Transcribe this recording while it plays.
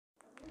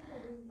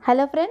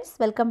Hello friends,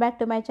 welcome back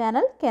to my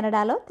channel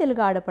కెనడాలో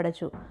Telugu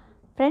ఆడపడచ్చు.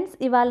 Friends,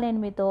 ఇవాళ నేను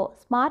మీతో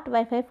స్మార్ట్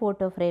వైఫై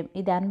ఫోటో ఫ్రేమ్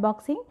ఇది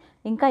అన్బాక్సింగ్,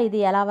 ఇంకా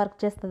ఇది ఎలా వర్క్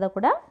చేస్తుందో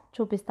కూడా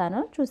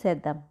చూపిస్తాను.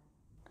 చూసేద్దాం.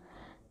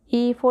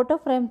 ఈ ఫోటో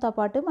ఫ్రేమ్తో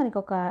పాటు మనకు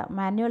ఒక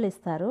మాన్యువల్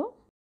ఇస్తారు.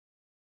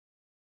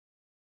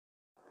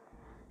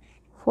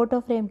 ఫోటో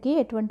ఫ్రేమ్కి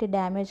ఎటువంటి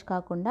డ్యామేజ్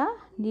కాకుండా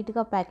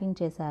నీట్గా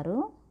ప్యాకింగ్ చేశారు.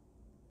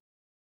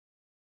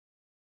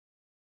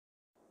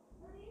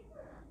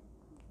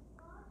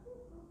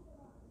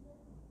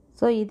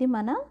 సో ఇది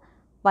మన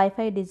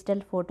వైఫై డిజిటల్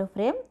ఫోటో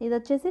ఫ్రేమ్. ఇది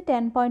వచ్చేసి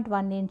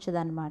 10.1 ఇంచ్ది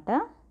అనమాట.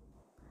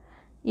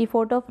 ఈ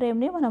ఫోటో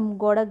ఫ్రేమ్ని మనం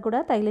గోడకు కూడా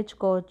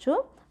తగిలించుకోవచ్చు.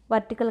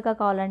 వర్టికల్గా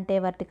కావాలంటే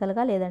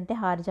వర్టికల్గా, లేదంటే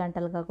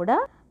హారిజాంటల్గా కూడా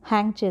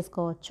హ్యాంగ్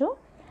చేసుకోవచ్చు.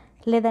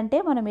 లేదంటే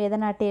మనం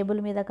ఏదైనా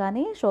టేబుల్ మీద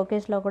కానీ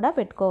షోకేస్లో కూడా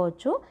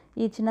పెట్టుకోవచ్చు.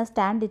 ఈ చిన్న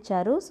స్టాండ్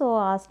ఇచ్చారు. సో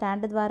ఆ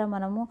స్టాండ్ ద్వారా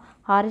మనము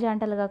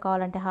హారిజాంటల్గా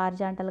కావాలంటే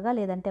హారిజాంటల్గా,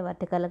 లేదంటే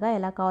వర్టికల్గా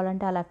ఎలా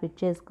కావాలంటే అలా ఫిట్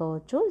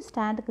చేసుకోవచ్చు.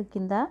 స్టాండ్కి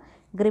కింద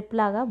గ్రిప్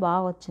లాగా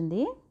బాగా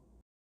వచ్చింది.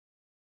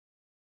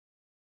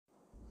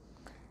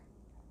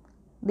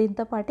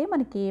 దీంతో పాటు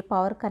మనకి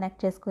పవర్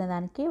కనెక్ట్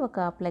చేసుకునేదానికి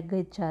ఒక ప్లగ్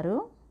ఇచ్చారు.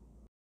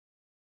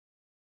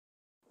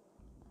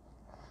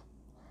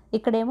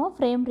 ఇక్కడేమో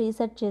ఫ్రేమ్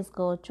రీసెట్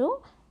చేసుకోవచ్చు.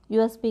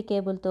 యూఎస్బి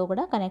కేబుల్తో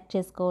కూడా కనెక్ట్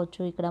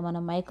చేసుకోవచ్చు. ఇక్కడ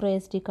మనం మైక్రో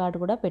ఎస్డి కార్డు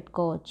కూడా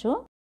పెట్టుకోవచ్చు.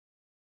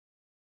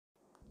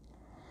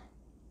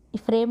 ఈ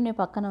ఫ్రేమ్ని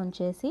పక్కన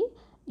ఉంచేసి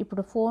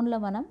ఇప్పుడు ఫోన్లో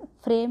మనం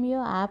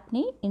ఫ్రేమియో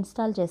యాప్ని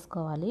ఇన్స్టాల్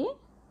చేసుకోవాలి.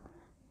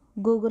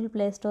 గూగుల్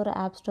ప్లే స్టోర్,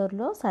 యాప్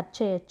స్టోర్లో సెర్చ్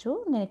చేయొచ్చు.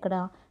 నేను ఇక్కడ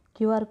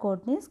క్యూఆర్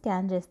కోడ్ని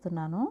స్కాన్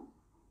చేస్తున్నాను.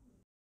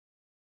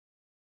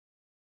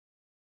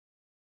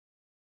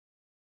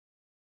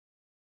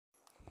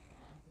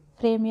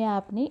 ఫ్రేమియో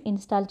యాప్ని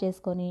ఇన్స్టాల్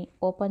చేసుకొని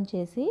ఓపెన్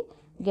చేసి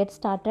గెట్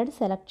స్టార్టెడ్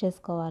సెలెక్ట్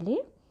చేసుకోవాలి.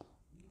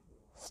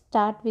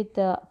 స్టార్ట్ విత్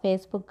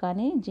ఫేస్బుక్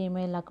కానీ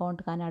జీమెయిల్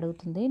అకౌంట్ కానీ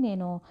అడుగుతుంది.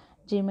 నేను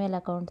జీమెయిల్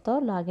అకౌంట్తో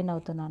లాగిన్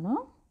అవుతున్నాను.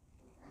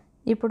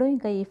 ఇప్పుడు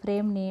ఇంకా ఈ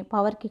ఫ్రేమ్ని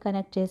పవర్కి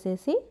కనెక్ట్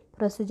చేసేసి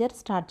ప్రొసీజర్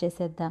స్టార్ట్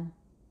చేసేద్దాం.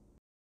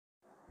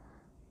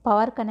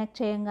 పవర్ కనెక్ట్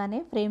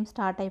చేయంగానే ఫ్రేమ్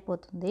స్టార్ట్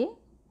అయిపోతుంది.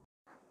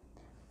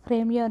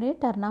 ఫ్రేమియోని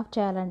టర్న్ ఆఫ్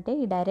చేయాలంటే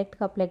ఈ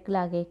డైరెక్ట్గా ప్లగ్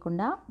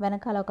లాగేయకుండా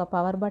వెనకాల ఒక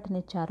పవర్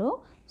బటన్ ఇచ్చారు.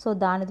 సో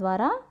దాని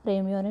ద్వారా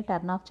ఫ్రేమియోని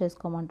టర్న్ ఆఫ్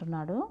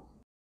చేసుకోమంటున్నాడు.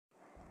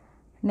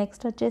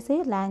 నెక్స్ట్ వచ్చేసి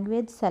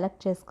లాంగ్వేజ్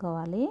సెలెక్ట్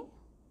చేసుకోవాలి.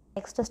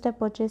 నెక్స్ట్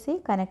స్టెప్ వచ్చేసి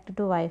కనెక్ట్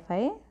టు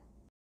వైఫై.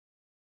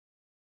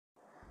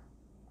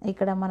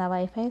 ఇక్కడ మన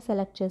వైఫై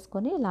సెలెక్ట్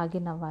చేసుకొని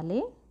లాగిన్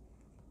అవ్వాలి.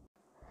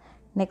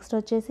 నెక్స్ట్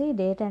వచ్చేసి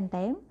డేట్ అండ్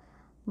టైం,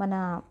 మన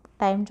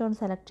టైం జోన్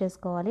సెలెక్ట్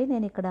చేసుకోవాలి.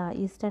 నేను ఇక్కడ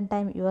eastern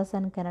time US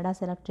and Canada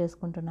select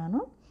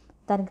చేసుకుంటున్నాను.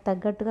 దానికి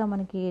తగ్గట్టుగా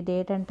మనకి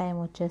డేట్ అండ్ టైం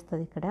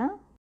వచ్చేస్తుంది ఇక్కడ.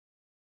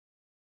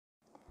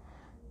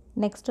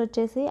 నెక్స్ట్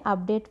వచ్చేసి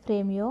అప్డేట్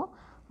ఫ్రేమియో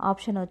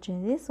ఆప్షన్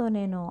వచ్చింది. సో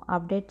నేను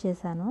అప్డేట్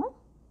చేశాను.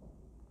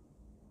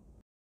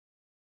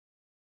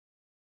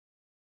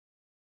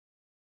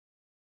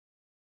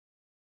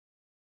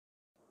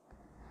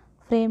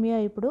 ఫ్రేమియో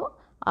ఇప్పుడు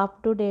అప్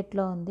టు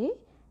డేట్లో ఉంది.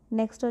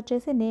 నెక్స్ట్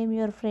వచ్చేసి నేమ్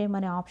యువర్ ఫ్రేమ్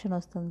అనే ఆప్షన్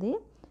వస్తుంది.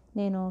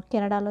 నేను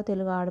కెనడాలో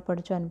తెలుగు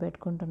ఆడపడుచు అని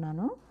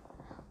పెట్టుకుంటున్నాను.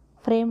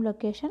 ఫ్రేమ్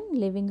లొకేషన్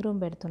లివింగ్ రూమ్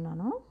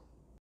పెడుతున్నాను.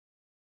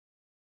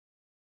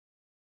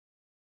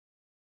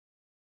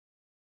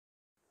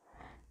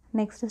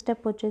 నెక్స్ట్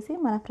స్టెప్ వచ్చేసి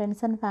మన ఫ్రెండ్స్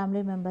అండ్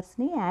ఫ్యామిలీ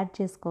మెంబర్స్ని యాడ్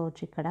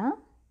చేసుకోవచ్చు. ఇక్కడ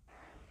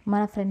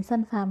మన friends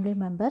and family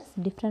members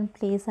different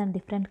place and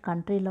different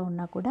కంట్రీలో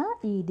ఉన్నా కూడా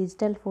ఈ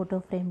డిజిటల్ ఫోటో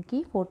ఫ్రేమ్కి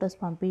ఫొటోస్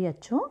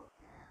పంపించచ్చు.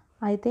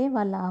 అయితే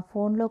వాళ్ళ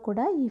ఫోన్లో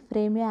కూడా ఈ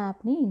ఫ్రేమియో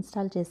యాప్ని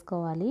ఇన్స్టాల్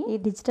చేసుకోవాలి. ఈ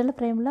డిజిటల్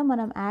ఫ్రేమ్లో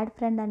మనం యాడ్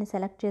ఫ్రెండ్ అని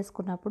సెలెక్ట్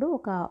చేసుకున్నప్పుడు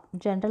ఒక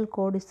జనరల్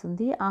కోడ్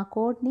ఇస్తుంది. ఆ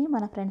కోడ్ని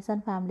మన ఫ్రెండ్స్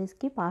అండ్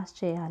ఫ్యామిలీస్కి పాస్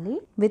చేయాలి.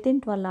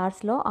 వితిన్ 12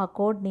 అవర్స్లో ఆ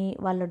కోడ్ని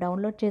వాళ్ళు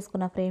డౌన్లోడ్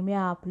చేసుకున్న ఫ్రేమియో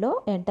యాప్లో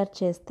ఎంటర్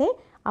చేస్తే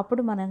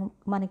అప్పుడు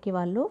మనకి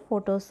వాళ్ళు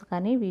ఫొటోస్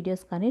కానీ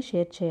వీడియోస్ కానీ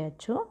షేర్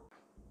చేయొచ్చు.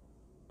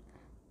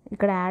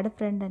 ఇక్కడ యాడ్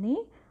ఫ్రెండ్ అని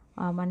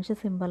ఆ మనిషి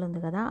సింబల్ ఉంది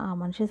కదా, ఆ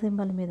మనిషి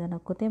సింబల్ మీద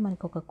నొక్కితే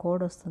మనకు ఒక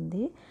కోడ్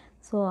వస్తుంది.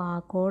 సో ఆ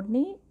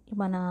కోడ్ని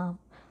మన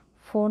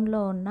ఫోన్లో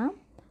ఉన్న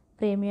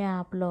ఫ్రేమియో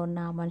యాప్లో ఉన్న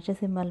మనిషి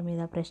సింబల్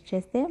మీద ప్రెస్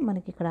చేస్తే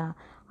మనకి ఇక్కడ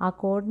ఆ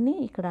కోడ్ని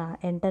ఇక్కడ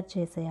ఎంటర్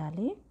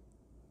చేసేయాలి.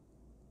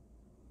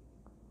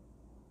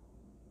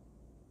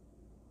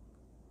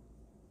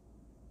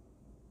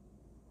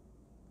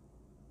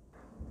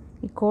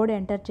 ఈ కోడ్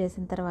ఎంటర్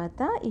చేసిన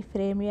తర్వాత ఈ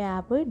ఫ్రేమియో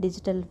యాప్,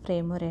 డిజిటల్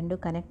ఫ్రేమ్ రెండు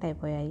కనెక్ట్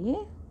అయిపోయాయి.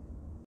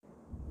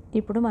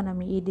 ఇప్పుడు మనం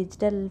ఈ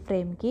డిజిటల్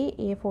ఫ్రేమ్కి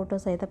ఏ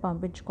ఫొటోస్ అయితే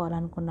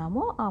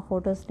పంపించుకోవాలనుకున్నామో ఆ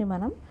ఫొటోస్ని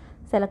మనం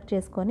సెలెక్ట్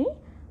చేసుకొని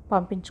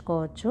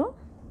పంపించుకోవచ్చు.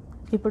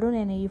 ఇప్పుడు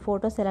నేను ఈ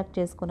ఫోటో సెలెక్ట్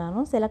చేసుకున్నాను.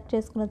 సెలెక్ట్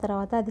చేసుకున్న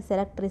తర్వాత అది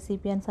సెలెక్ట్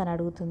రిసిపియన్స్ అని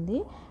అడుగుతుంది.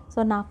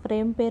 సో నా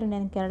ఫ్రేమ్ పేరు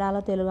నేను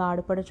కెనడాలో తెలుగు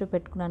ఆడపడుచు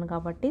పెట్టుకున్నాను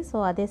కాబట్టి సో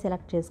అదే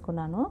సెలెక్ట్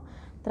చేసుకున్నాను.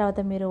 తర్వాత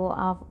మీరు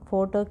ఆ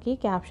ఫోటోకి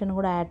క్యాప్షన్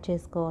కూడా యాడ్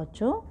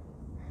చేసుకోవచ్చు.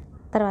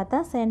 తర్వాత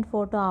సెండ్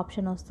ఫోటో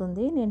ఆప్షన్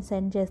వస్తుంది. నేను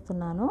సెండ్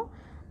చేస్తున్నాను.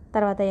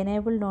 తర్వాత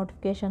ఎనేబుల్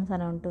నోటిఫికేషన్స్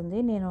అని ఉంటుంది.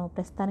 నేను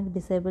ప్రస్తుతానికి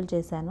డిసేబుల్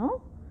చేశాను.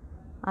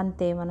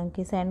 అంతే,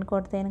 మనకి సెండ్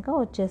కొడితే కనుక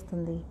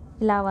వచ్చేస్తుంది.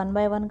 ఇలా 1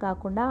 by 1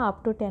 కాకుండా అప్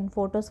టు 10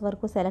 ఫొటోస్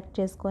వరకు సెలెక్ట్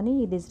చేసుకొని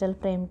ఈ డిజిటల్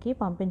ఫ్రేమ్కి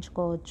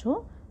పంపించుకోవచ్చు.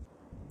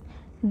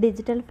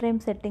 డిజిటల్ ఫ్రేమ్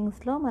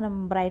సెట్టింగ్స్లో మనం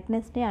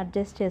బ్రైట్నెస్ని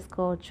అడ్జస్ట్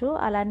చేసుకోవచ్చు.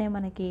 అలానే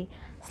మనకి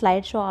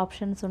స్లైడ్ షో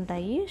ఆప్షన్స్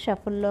ఉంటాయి.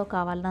 షఫుల్లో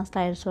కావాలన్నా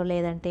స్లైడ్ షో,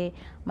 లేదంటే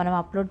మనం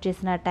అప్లోడ్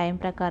చేసిన టైం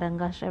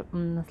ప్రకారంగా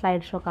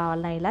స్లైడ్ షో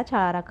కావాలన్నా, ఇలా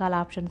చాలా రకాల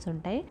ఆప్షన్స్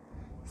ఉంటాయి.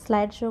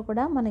 స్లైడ్ షో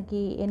కూడా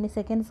మనకి ఎన్ని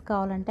సెకండ్స్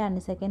కావాలంటే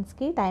అన్ని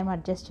సెకండ్స్కి టైం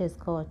అడ్జస్ట్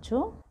చేసుకోవచ్చు.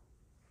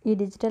 ఈ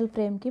డిజిటల్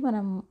ఫ్రేమ్కి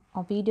మనం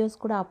వీడియోస్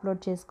కూడా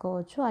అప్లోడ్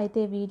చేసుకోవచ్చు.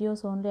 అయితే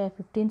వీడియోస్ ఓన్లీ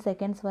 15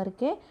 సెకండ్స్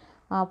వరకే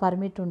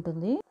పర్మిట్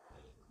ఉంటుంది.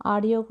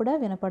 ఆడియో కూడా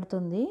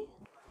వినపడుతుంది.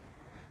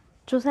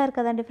 చూసారు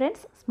కదండి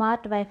friends,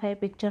 smart wifi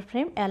picture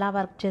frame ఎలా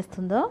వర్క్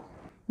చేస్తుందో.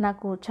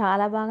 నాకు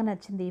చాలా బాగా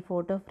నచ్చింది ఈ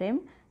ఫోటో ఫ్రేమ్.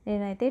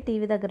 నేనైతే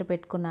టీవీ దగ్గర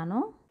పెట్టుకున్నాను.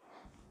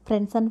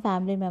 ఫ్రెండ్స్ అండ్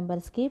ఫ్యామిలీ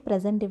మెంబర్స్కి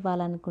ప్రజెంట్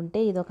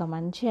ఇవ్వాలనుకుంటే ఇది ఒక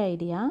మంచి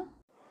idea.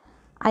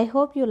 I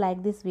hope you like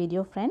this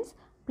video, friends.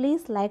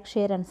 Please like,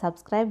 share and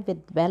subscribe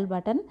with bell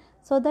button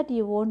so that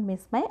you won't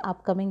miss my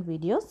upcoming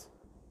videos.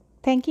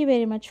 Thank you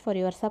very much for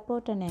your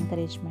support and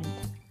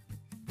encouragement.